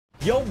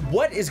Yo,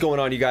 what is going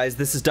on, you guys?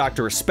 This is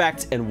Dr.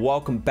 Respect, and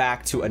welcome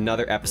back to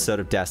another episode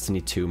of Destiny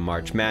 2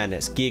 March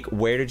Madness. Geek,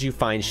 where did you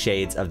find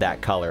shades of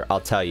that color? I'll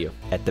tell you,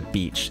 at the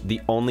beach.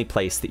 The only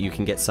place that you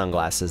can get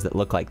sunglasses that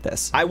look like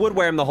this. I would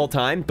wear them the whole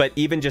time, but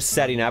even just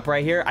setting up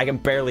right here, I can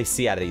barely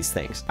see out of these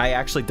things. I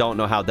actually don't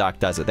know how Doc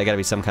does it. They gotta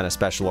be some kind of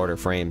special order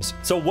frames.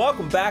 So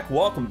welcome back,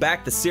 welcome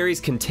back. The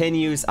series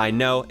continues. I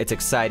know, it's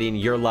exciting.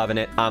 You're loving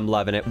it. I'm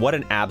loving it. What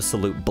an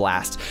absolute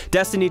blast.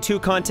 Destiny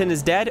 2 content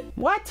is dead?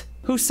 What?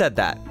 Who said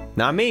that?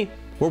 Not me.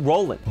 We're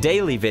rolling.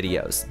 Daily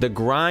videos. The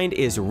grind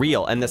is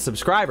real, and the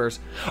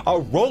subscribers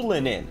are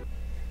rolling in.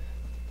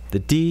 The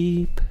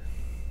deep.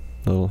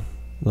 Little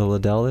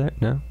Adele there?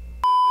 No?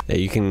 Yeah,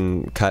 you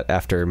can cut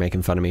after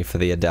making fun of me for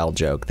the Adele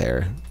joke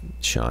there,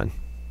 Sean.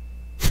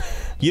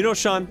 You know,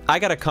 Sean, I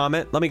got a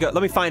comment. Let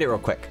me find it real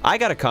quick. I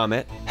got a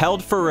comment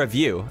held for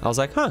review. I was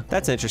like, huh,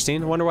 that's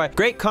interesting. I wonder why.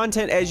 Great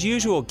content as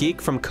usual, Geek,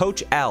 from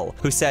Coach L,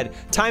 who said,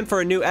 time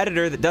for a new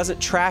editor that doesn't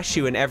trash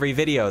you in every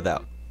video,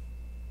 though.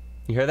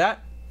 You hear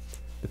that?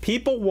 The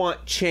people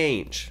want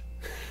change.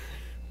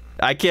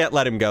 I can't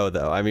let him go,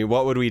 though. I mean,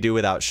 what would we do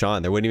without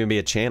Sean? There wouldn't even be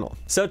a channel.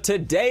 So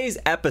today's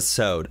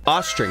episode,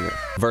 Austringer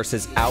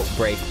versus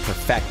Outbreak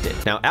Perfected.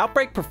 Now,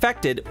 Outbreak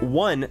Perfected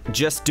won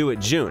Just Do It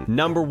June.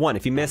 #1.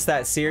 If you missed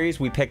that series,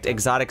 we picked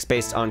exotics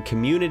based on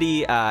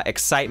community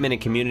excitement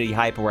and community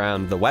hype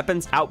around the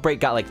weapons.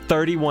 Outbreak got like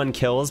 31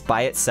 kills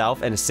by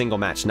itself in a single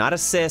match. Not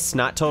assists,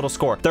 not total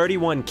score.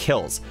 31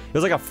 kills. It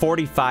was like a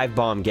 45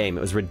 bomb game.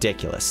 It was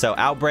ridiculous. So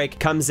Outbreak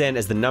comes in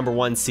as the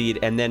 #1 seed,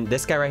 and then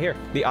this guy right here,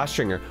 the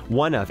Austringer,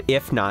 one of,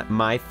 if not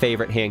my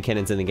favorite hand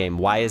cannons in the game.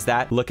 Why is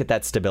that? Look at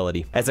that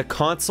stability. As a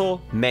console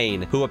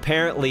main who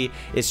apparently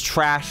is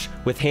trash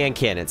with hand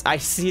cannons, I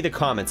see the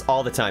comments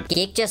all the time.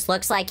 Geek just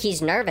looks like he's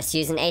nervous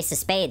using Ace of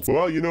Spades.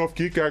 Well, you know, if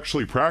Geek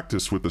actually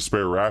practiced with the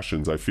spare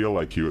rations, I feel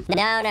like he would...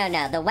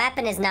 No. The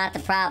weapon is not the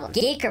problem.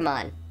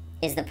 Geekermon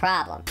is the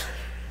problem.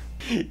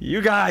 You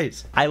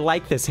guys, I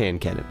like this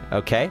hand cannon,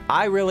 okay?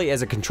 I really,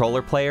 as a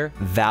controller player,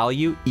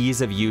 value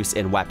ease of use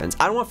in weapons.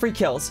 I don't want free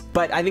kills,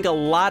 but I think a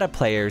lot of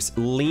players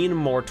lean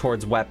more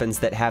towards weapons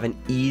that have an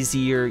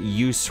easier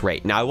use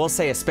rate. Now, I will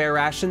say a spare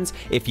rations,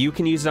 if you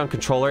can use it on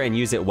controller and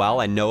use it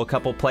well, I know a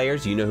couple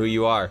players, you know who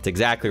you are. It's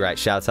exactly right.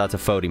 Shouts out to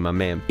Fody, my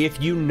man.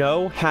 If you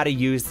know how to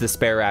use the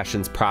spare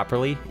rations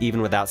properly,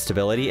 even without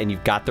stability, and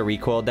you've got the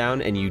recoil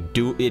down and you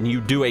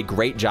do a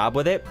great job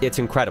with it, it's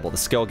incredible. The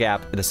skill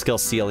gap, the skill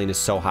ceiling is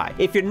so high.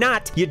 If you're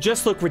not, you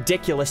just look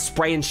ridiculous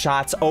spraying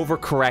shots,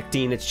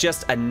 overcorrecting. It's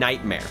just a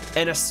nightmare.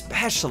 And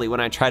especially when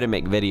I try to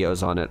make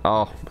videos on it.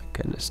 Oh my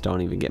goodness,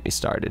 don't even get me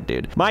started,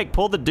 dude. Mike,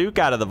 pull the Duke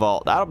out of the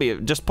vault.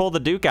 Just pull the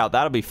Duke out.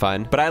 That'll be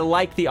fun. But I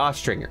like the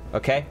Austringer,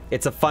 okay?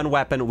 It's a fun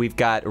weapon. We've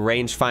got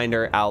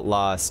rangefinder,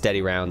 outlaw,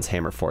 steady rounds,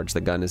 hammer forge.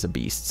 The gun is a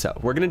beast. So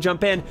we're gonna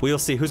jump in. We'll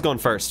see who's going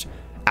first.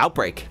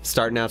 Outbreak,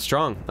 starting out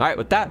strong. All right,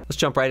 with that, let's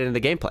jump right into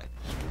the gameplay.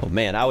 Oh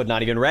man, I was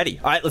not even ready.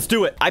 All right, let's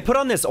do it. I put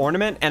on this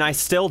ornament and I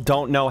still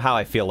don't know how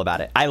I feel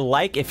about it.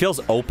 It feels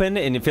open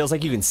and it feels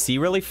like you can see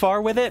really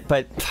far with it,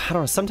 but I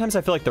don't know, sometimes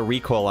I feel like the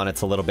recoil on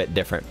it's a little bit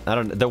different. I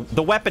don't know,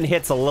 the weapon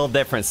hits a little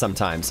different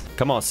sometimes.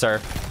 Come on, sir.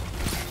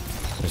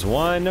 There's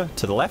one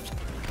to the left.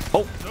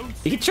 Oh,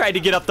 he tried to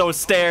get up those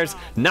stairs.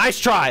 Nice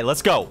try,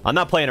 let's go. I'm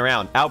not playing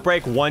around.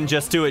 Outbreak won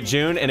Just Do It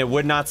June, and it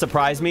would not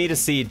surprise me to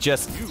see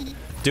Just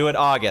Do It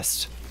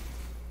August.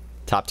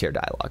 Top tier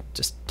dialogue,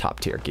 just top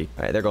tier Geek.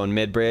 All right, they're going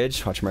mid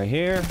bridge. Watch them right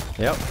here.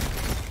 Yep.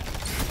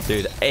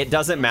 Dude, it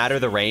doesn't matter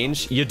the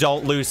range. You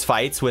don't lose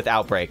fights with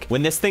Outbreak.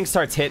 When this thing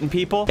starts hitting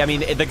people, I mean,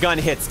 the gun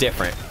hits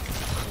different.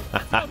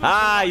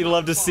 You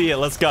love to see it.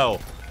 Let's go.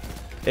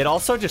 It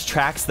also just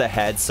tracks the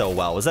head so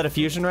well. Was that a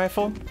fusion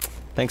rifle?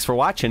 Thanks for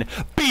watching.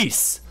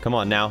 Peace. Come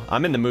on now.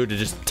 I'm in the mood to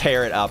just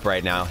tear it up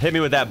right now. Hit me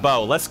with that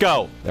bow. Let's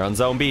go. They're on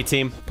zone B,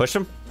 team. Push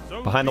them.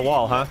 Behind the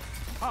wall, huh?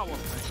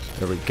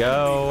 There we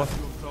go.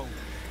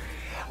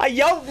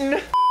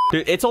 Ayoten!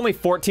 Dude, it's only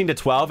 14 to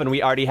 12 and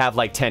we already have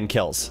like 10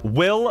 kills.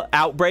 Will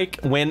Outbreak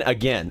win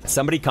again?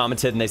 Somebody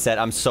commented and they said,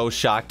 I'm so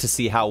shocked to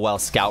see how well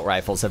scout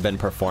rifles have been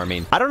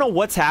performing. I don't know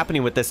what's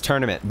happening with this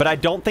tournament, but I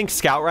don't think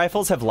scout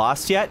rifles have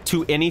lost yet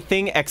to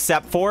anything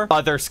except for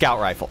other scout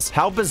rifles.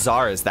 How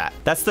bizarre is that?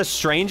 That's the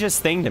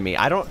strangest thing to me.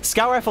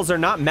 Scout rifles are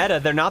not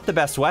meta. They're not the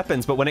best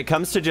weapons, but when it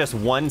comes to just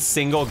one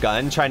single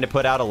gun trying to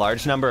put out a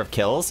large number of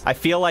kills, I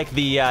feel like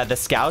the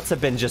scouts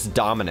have been just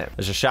dominant.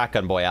 There's a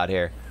shotgun boy out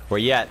here. Where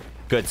you at,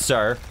 good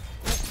sir?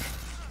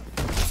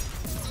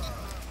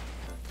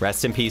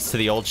 Rest in peace to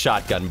the old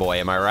shotgun boy,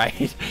 am I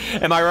right?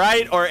 Am I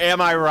right or am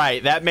I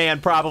right? That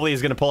man probably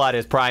is gonna pull out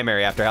his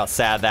primary after how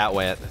sad that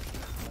went.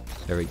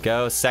 There we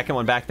go, second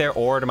one back there,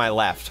 or to my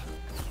left.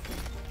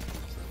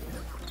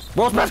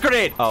 World's best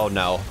grenade! Oh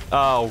no,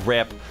 oh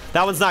rip.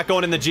 That one's not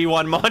going in the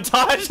G1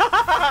 montage.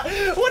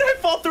 Would I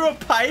fall through a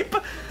pipe?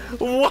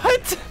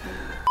 What?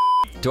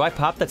 Do I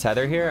pop the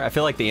tether here? I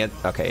feel like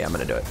okay, yeah, I'm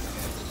gonna do it.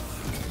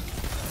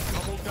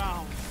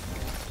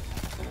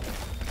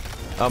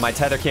 Oh, my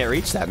tether can't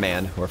reach that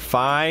man. We're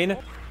fine.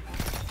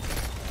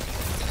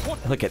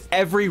 Look at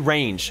every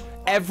range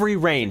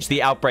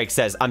the Outbreak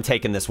says, I'm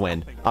taking this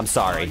win. I'm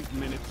sorry.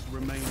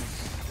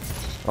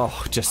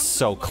 Oh, just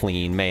so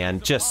clean, man.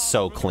 Just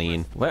so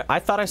clean. Where, I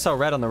thought I saw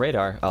red on the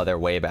radar. Oh, they're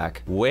way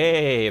back.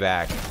 Way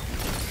back.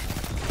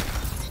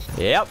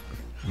 Yep.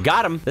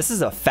 Got him. This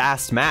is a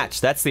fast match.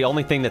 That's the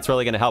only thing that's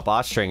really going to help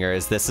Austringer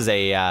is this is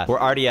a, we're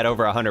already at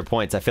over 100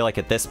 points. I feel like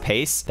at this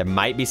pace, there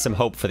might be some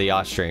hope for the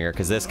Austringer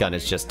because this gun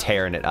is just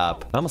tearing it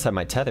up. I almost have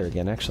my tether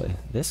again, actually.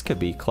 This could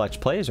be clutch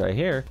plays right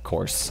here.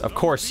 Of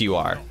course you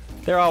are.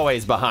 They're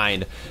always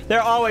behind.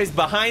 They're always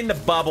behind the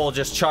bubble,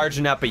 just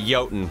charging up a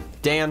Jotun.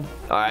 Dan,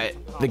 all right,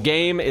 the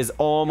game is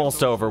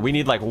almost over. We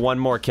need like one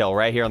more kill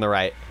right here on the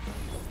right.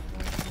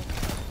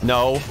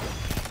 No.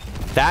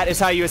 That is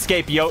how you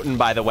escape Jotun,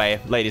 by the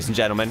way, ladies and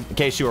gentlemen. In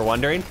case you were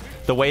wondering,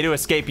 the way to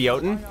escape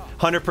Jotun,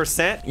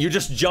 100%, you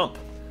just jump.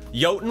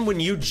 Jotun,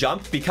 when you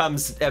jump,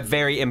 becomes a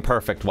very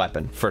imperfect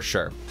weapon, for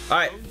sure. All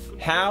right,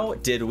 how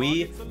did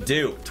we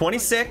do?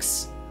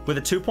 26 with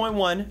a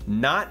 2.1,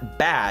 not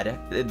bad.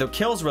 The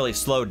kills really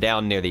slowed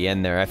down near the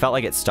end there. I felt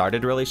like it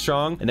started really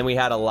strong, and then we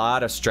had a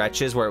lot of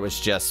stretches where it was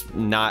just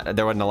not,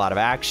 there wasn't a lot of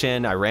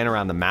action. I ran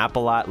around the map a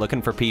lot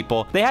looking for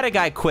people. They had a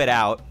guy quit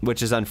out,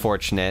 which is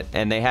unfortunate,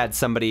 and they had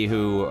somebody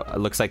who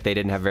looks like they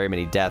didn't have very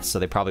many deaths, so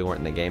they probably weren't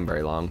in the game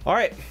very long. All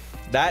right.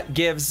 That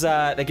gives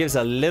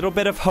a little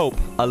bit of hope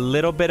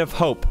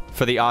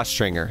for the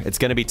Austringer. It's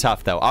gonna be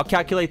tough though. I'll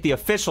calculate the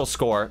official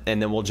score and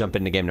then we'll jump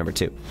into game number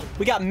 2.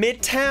 We got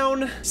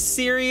Midtown,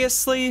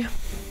 seriously?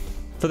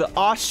 For the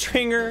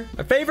Austringer,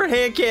 my favorite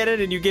hand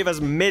cannon, and you gave us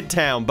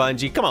Midtown,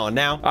 Bungie. Come on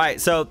now. All right,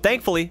 so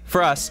thankfully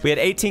for us, we had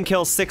 18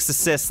 kills, 6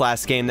 assists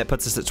last game. That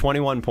puts us at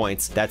 21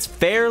 points. That's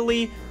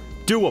fairly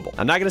doable.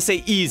 I'm not gonna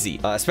say easy,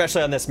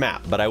 especially on this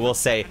map, but I will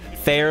say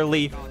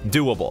fairly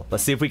doable.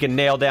 Let's see if we can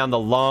nail down the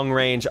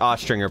long-range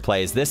Austringer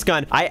plays. This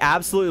gun, I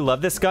absolutely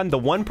love this gun. The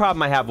one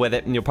problem I have with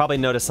it, and you'll probably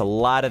notice a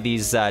lot of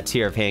these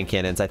tier of hand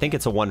cannons, I think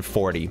it's a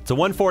 140. It's a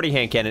 140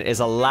 hand cannon,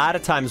 is a lot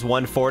of times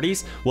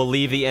 140s will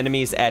leave the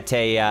enemies at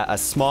a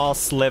small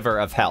sliver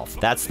of health.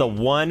 That's the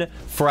one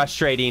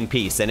frustrating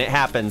piece, and it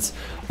happens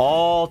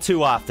all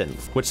too often.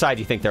 Which side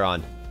do you think they're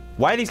on?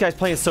 Why are these guys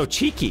playing so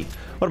cheeky?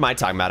 What am I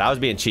talking about? I was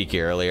being cheeky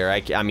earlier.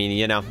 I mean,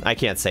 you know, I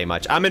can't say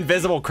much. I'm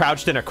invisible,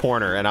 crouched in a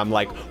corner, and I'm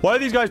like, why are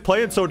these guys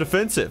playing so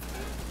defensive?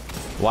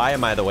 Why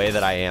am I the way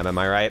that I am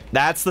I right?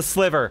 That's the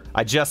sliver.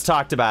 I just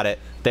talked about it.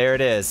 There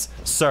it is.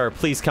 Sir,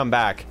 please come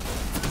back.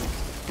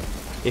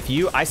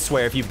 I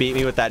swear, if you beat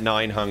me with that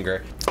 9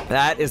 hunger,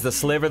 that is the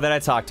sliver that I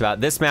talked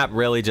about. This map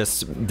really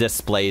just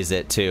displays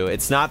it too.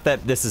 It's not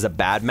that this is a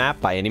bad map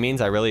by any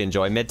means. I really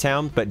enjoy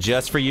Midtown, but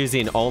just for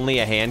using only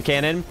a hand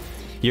cannon,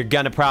 you're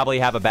gonna probably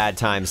have a bad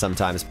time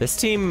sometimes. This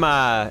team,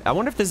 I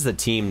wonder if this is a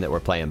team that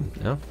we're playing.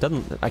 No,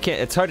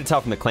 it's hard to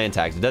tell from the clan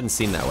tags. It doesn't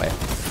seem that way.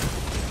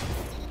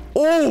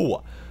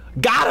 Oh,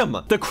 got him!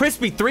 The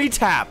crispy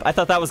 3-tap. I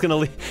thought that was gonna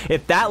leave.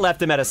 If that left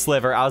him at a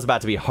sliver, I was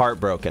about to be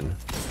heartbroken.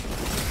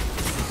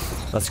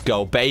 Let's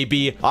go,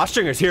 baby.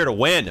 Austringer's here to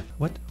win.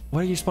 What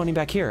are you spawning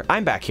back here?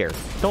 I'm back here.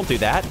 Don't do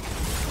that.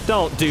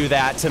 Don't do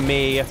that to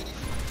me.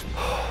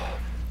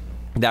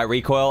 That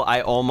recoil,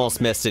 I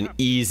almost missed an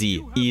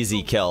easy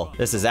kill.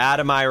 This is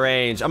out of my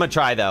range. I'm gonna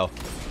try though.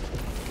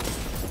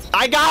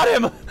 I got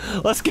him!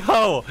 Let's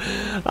go.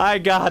 I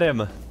got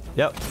him.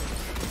 Yep.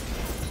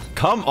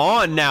 Come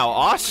on now,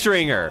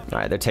 Austringer. All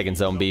right, they're taking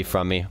zone B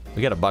from me.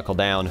 We gotta buckle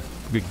down.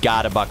 We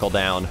gotta buckle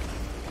down.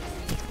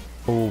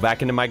 Ooh,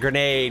 back into my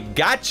grenade.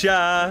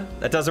 Gotcha!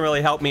 That doesn't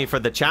really help me for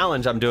the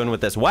challenge I'm doing with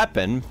this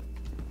weapon.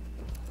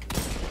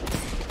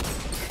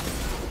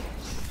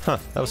 Huh,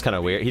 that was kind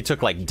of weird. He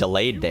took like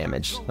delayed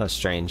damage. That was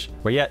strange.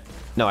 Where you at?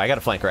 No, I gotta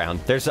flank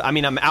around. I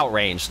mean, I'm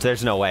outranged.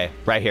 There's no way.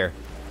 Right here.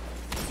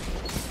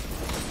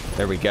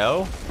 There we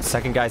go.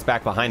 Second guy's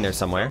back behind there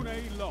somewhere.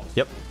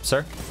 Yep,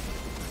 sir.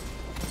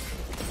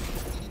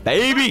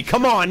 Baby,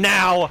 come on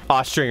now!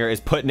 Austringer is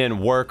putting in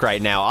work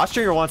right now.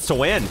 Austringer wants to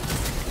win.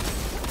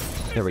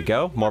 There we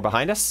go. More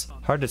behind us.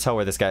 Hard to tell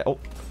where this guy... Oh,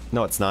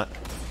 no, it's not.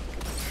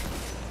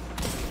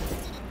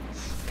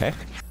 Okay.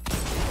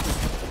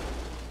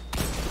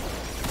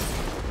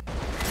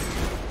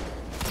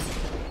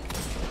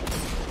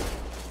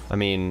 I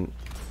mean,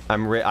 I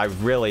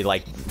really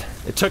like,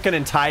 it took an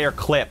entire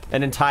clip,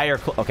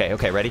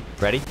 okay, ready?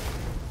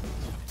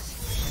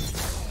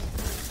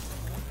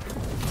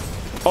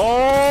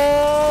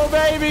 Oh,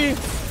 baby.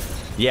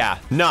 Yeah,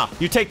 nah,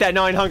 you take that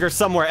 9 hunger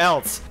somewhere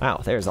else.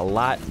 Wow, there's a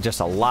lot, just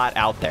a lot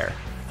out there.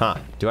 Huh,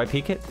 do I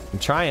peek it? I'm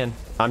trying.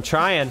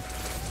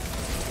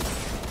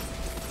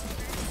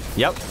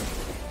 Yep.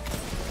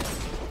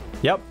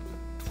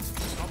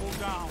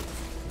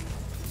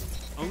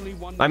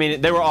 I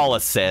mean, they were all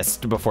assists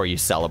before you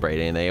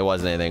celebrate anything. It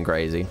wasn't anything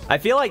crazy. I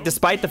feel like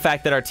despite the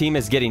fact that our team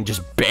is getting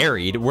just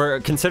buried,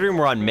 considering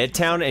we're on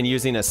Midtown and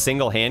using a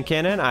single hand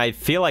cannon, I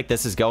feel like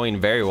this is going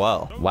very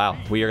well. Wow,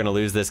 we are gonna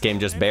lose this game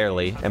just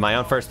barely. Am I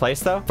on first place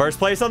though? First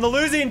place on the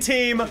losing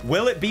team.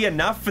 Will it be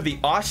enough for the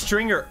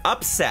Austringer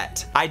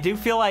upset? I do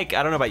feel like,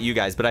 I don't know about you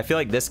guys, but I feel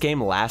like this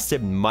game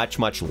lasted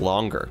much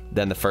longer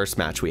than the first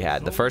match we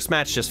had. The first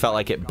match just felt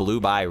like it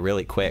blew by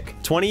really quick.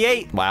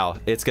 28. Wow,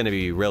 it's gonna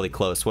be really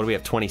close. What do we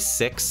have?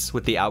 26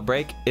 with the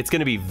Outbreak. It's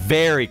going to be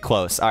very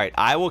close. All right,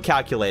 I will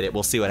calculate it.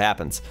 We'll see what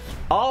happens.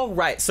 All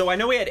right, so I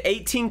know we had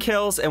 18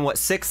 kills and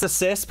 6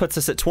 assists, puts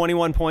us at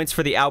 21 points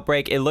for the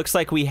Outbreak. It looks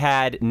like we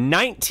had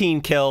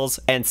 19 kills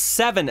and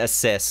 7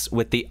 assists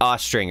with the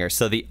Austringer.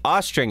 So the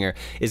Austringer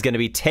is going to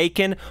be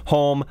taking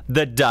home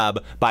the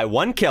dub by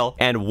 1 kill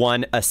and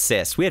 1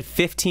 assist. We had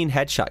 15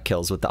 headshot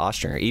kills with the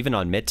Austringer, even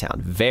on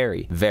Midtown.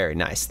 Very, very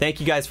nice. Thank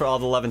you guys for all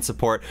the love and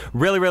support.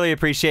 Really, really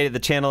appreciate it. The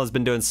channel has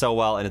been doing so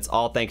well, and it's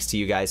all thanks to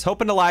you guys.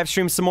 Hoping to live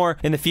stream some more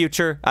in the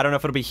future. I don't know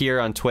if it'll be here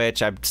on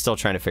Twitch. I'm still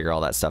trying to figure all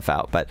that stuff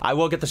out, but I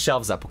will get the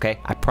shelves up, okay?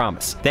 I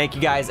promise. Thank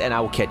you guys, and I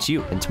will catch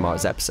you in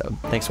tomorrow's episode.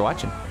 Thanks for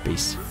watching.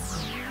 Peace.